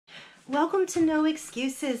Welcome to No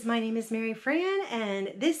Excuses. My name is Mary Fran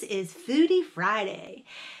and this is Foodie Friday.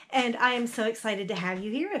 And I am so excited to have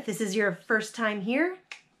you here. If this is your first time here,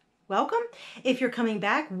 welcome. If you're coming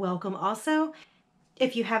back, welcome also.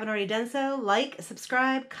 If you haven't already done so, like,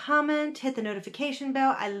 subscribe, comment, hit the notification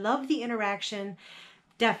bell. I love the interaction.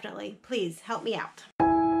 Definitely, please help me out.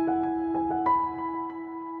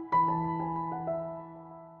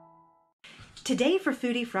 Today for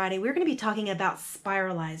Foodie Friday, we're going to be talking about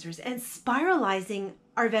spiralizers and spiralizing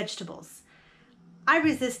our vegetables. I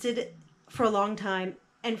resisted for a long time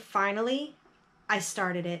and finally I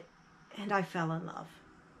started it and I fell in love.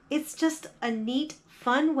 It's just a neat,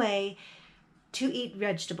 fun way to eat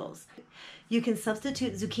vegetables. You can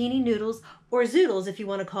substitute zucchini noodles or zoodles, if you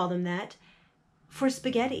want to call them that, for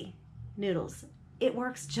spaghetti noodles. It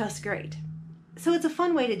works just great. So it's a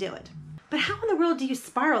fun way to do it. But how in the world do you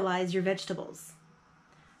spiralize your vegetables?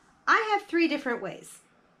 I have 3 different ways,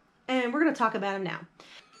 and we're going to talk about them now.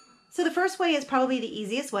 So the first way is probably the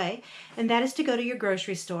easiest way, and that is to go to your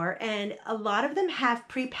grocery store, and a lot of them have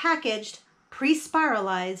pre-packaged,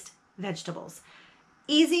 pre-spiralized vegetables.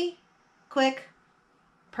 Easy, quick,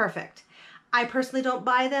 perfect. I personally don't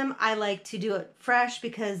buy them. I like to do it fresh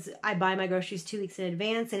because I buy my groceries 2 weeks in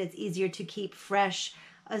advance, and it's easier to keep fresh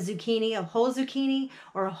a zucchini, a whole zucchini,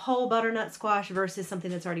 or a whole butternut squash versus something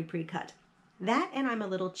that's already pre-cut. That, and I'm a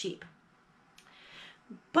little cheap.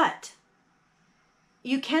 But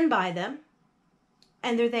you can buy them,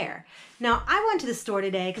 and they're there. Now, I went to the store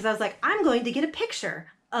today because I was like, I'm going to get a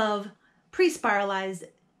picture of pre-spiralized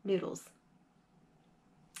noodles.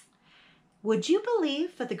 Would you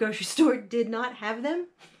believe that the grocery store did not have them?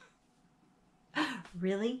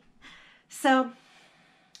 Really? So,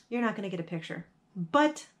 you're not going to get a picture.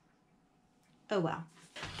 But, oh well.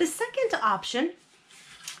 The second option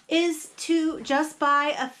is to just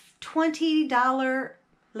buy a $20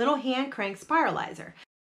 little hand crank spiralizer.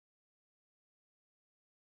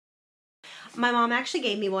 My mom actually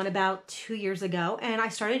gave me one about 2 years ago and I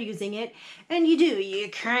started using it, and you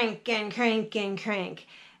crank and crank and crank.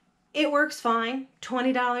 It works fine.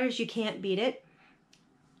 $20, you can't beat it.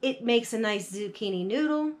 It makes a nice zucchini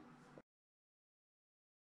noodle.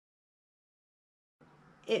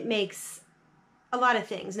 It makes a lot of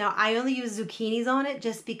things. Now, I only use zucchinis on it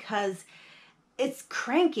just because it's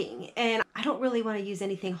cranking and I don't really want to use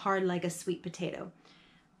anything hard like a sweet potato.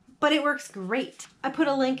 But it works great. I put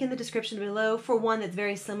a link in the description below for one that's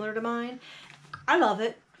very similar to mine. I love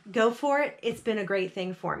it. Go for it. It's been a great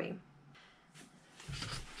thing for me.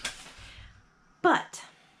 But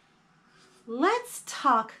let's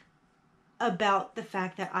talk about the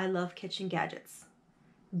fact that I love kitchen gadgets.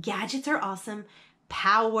 Gadgets are awesome.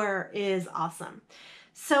 Power is awesome.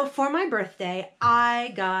 So for my birthday,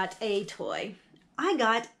 I got a toy. I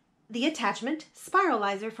got the attachment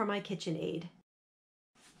spiralizer for my KitchenAid.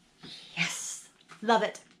 Yes, love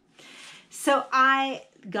it. So I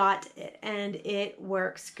got it and it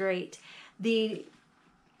works great.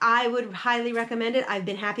 I would highly recommend it. I've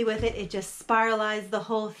been happy with it. It just spiralized the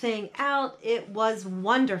whole thing out. It was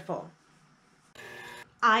wonderful.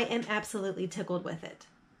 I am absolutely tickled with it.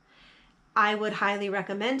 I would highly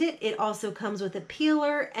recommend it. It also comes with a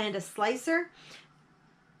peeler and a slicer.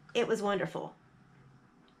 It was wonderful.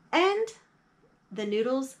 And the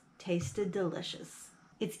noodles tasted delicious.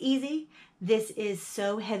 It's easy. This is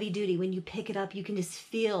so heavy duty. When you pick it up, you can just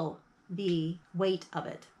feel the weight of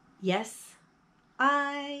it. Yes,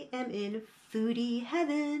 I am in foodie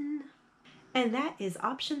heaven. And that is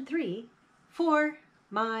option 3 for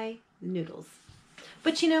my noodles.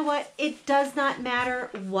 But you know what? It does not matter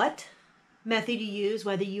what method you use,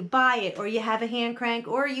 whether you buy it or you have a hand crank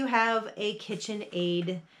or you have a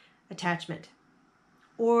KitchenAid attachment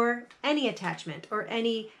or any attachment or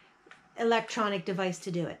any electronic device to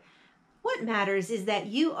do it. What matters is that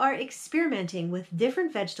you are experimenting with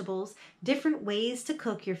different vegetables, different ways to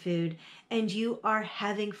cook your food, and you are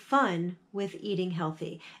having fun with eating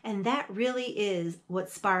healthy. And that really is what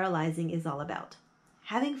spiralizing is all about.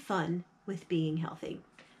 Having fun with being healthy.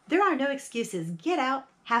 There are no excuses. Get out,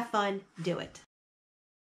 have fun, do it.